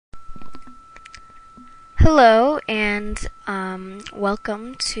Hello and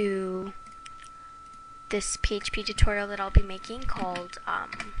welcome to this PHP tutorial that I'll be making called,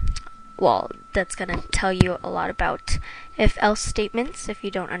 that's going to tell you a lot about if-else statements if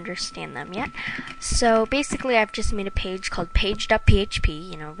you don't understand them yet. So basically I've just made a page called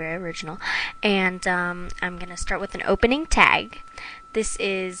page.php, very original, and I'm going to start with an opening tag. This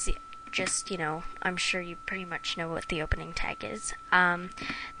is just, I'm sure you pretty much know what the opening tag is. Then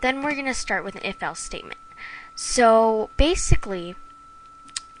we're going to start with an if-else statement. So basically,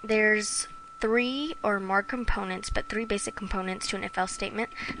 there's three or more components, but three basic components to an if-else statement.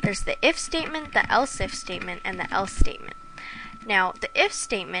 There's the if statement, the else-if statement, and the else statement. Now, the if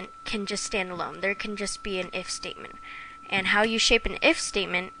statement can just stand alone. There can just be an if statement. And how you shape an if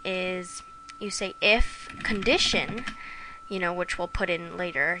statement is you say if condition, which we'll put in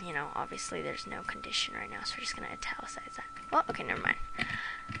later. Obviously there's no condition right now, so we're just going to italicize that. Well, okay, never mind.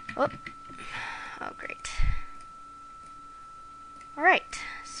 Oh, great. Alright,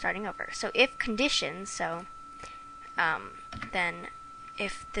 starting over. So if condition, then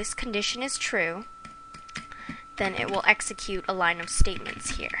if this condition is true, then it will execute a line of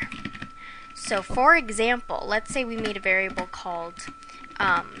statements here. So for example, let's say we made a variable called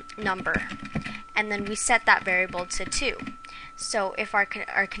number, and then we set that variable to 2. So if our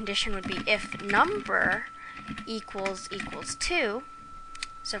condition would be if number equals 2,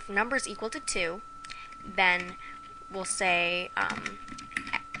 so if number is equal to 2, then we'll say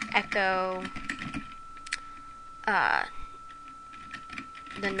echo the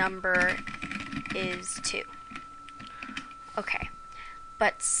number is 2. Okay,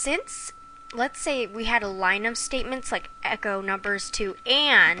 but since, let's say we had a line of statements like echo numbers 2,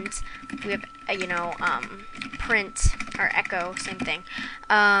 and we have print or echo, same thing.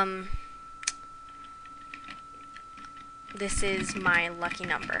 This is my lucky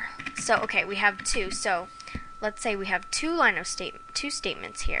number. So okay, we have 2. So let's say we have two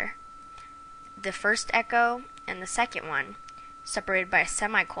statements here. The first echo and the second one, separated by a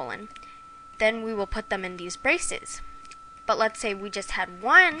semicolon. Then we will put them in these braces. But let's say we just had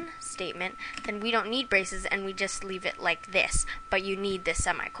one statement, then we don't need braces and we just leave it like this, but you need this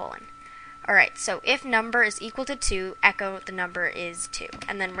semicolon. Alright, so if number is equal to 2, echo the number is 2.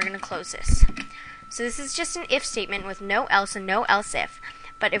 And then we're going to close this. So this is just an if statement with no else and no else if.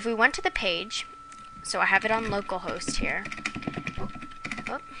 But if we went to the page, so I have it on localhost here,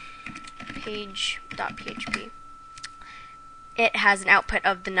 page.php, it has an output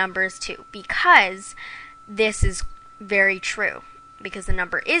of the numbers 2, because this is very true, because the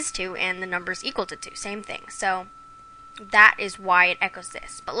number is 2 and the number is equal to 2, same thing. So that is why it echoes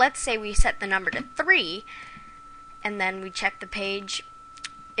this. But let's say we set the number to 3, and then we check the page.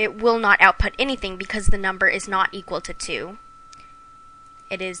 It will not output anything because the number is not equal to 2.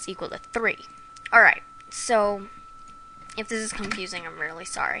 It is equal to 3. Alright, so if this is confusing, I'm really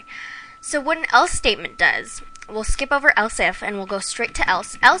sorry. So what an else statement does, we'll skip over else if and we'll go straight to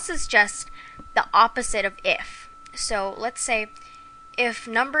else. Else is just the opposite of if. So let's say if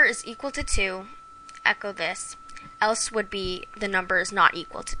number is equal to 2, echo this. Else would be the number is not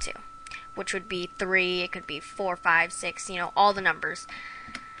equal to 2, which would be 3, it could be 4, 5, 6, all the numbers.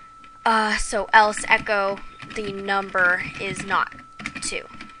 So else echo the number is not 2.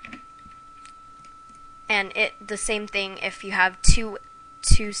 And the same thing if you have two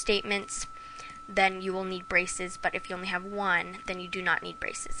statements, then you will need braces, but if you only have one, then you do not need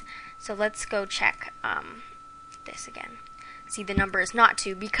braces. So let's go check this again. See, the number is not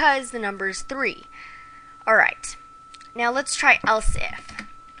 2 because the number is 3. Alright, now let's try else if.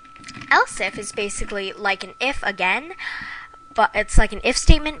 Else if is basically like an if again, but it's like an if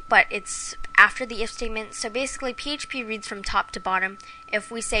statement, but it's after the if statement. So basically PHP reads from top to bottom.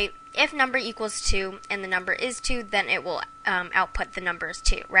 If we say if number equals 2 and the number is 2, then it will output the number is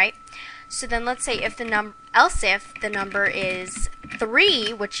 2, right? So then let's say if else if the number is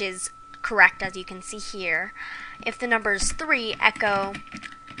 3, which is correct as you can see here, if the number is 3, echo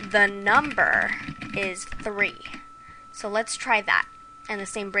the number is 3. So let's try that. And the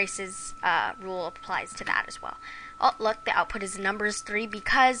same braces rule applies to that as well. Oh, look, the output is the number is 3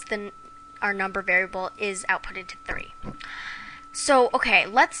 because our number variable is outputted to 3. So, okay,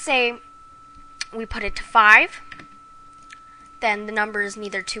 let's say we put it to 5. Then the number is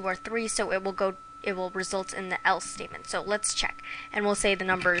neither 2 or 3, so it will result in the else statement. So let's check. And we'll say the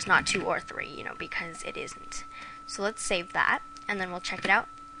number is not 2 or 3, because it isn't. So let's save that, and then we'll check it out.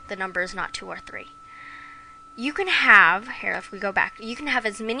 The number is not 2 or 3. You can have, here, if we go back, you can have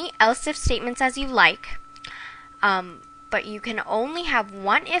as many else if statements as you like, but you can only have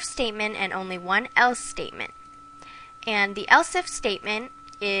one if statement and only one else statement. And the else if statement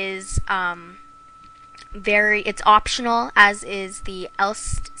is it's optional, as is the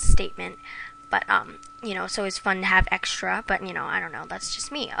else statement, but so it's fun to have extra, but I don't know, that's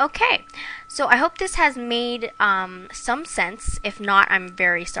just me. Okay, so I hope this has made some sense. If not, I'm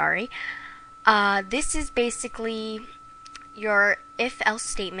very sorry. This is basically your if-else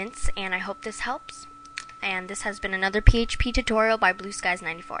statements, and I hope this helps. And this has been another PHP tutorial by Blue Skies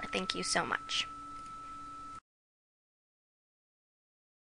 94. Thank you so much.